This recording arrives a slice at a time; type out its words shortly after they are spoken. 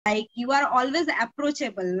Like you are always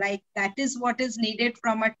approachable, like that is what is needed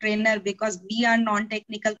from a trainer, because we are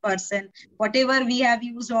non-technical person. Whatever we have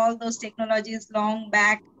used all those technologies long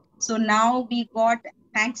back. So now we got,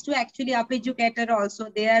 thanks to actually Up Educator also,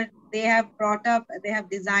 they have brought up, they have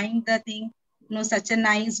designed the thing, such a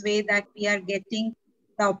nice way that we are getting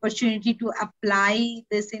the opportunity to apply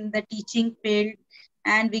this in the teaching field,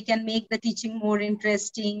 and we can make the teaching more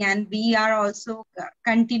interesting. And we are also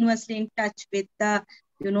continuously in touch with the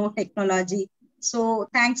technology. So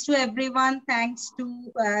thanks to everyone. Thanks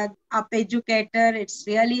to Up Educator. It's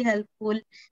really helpful.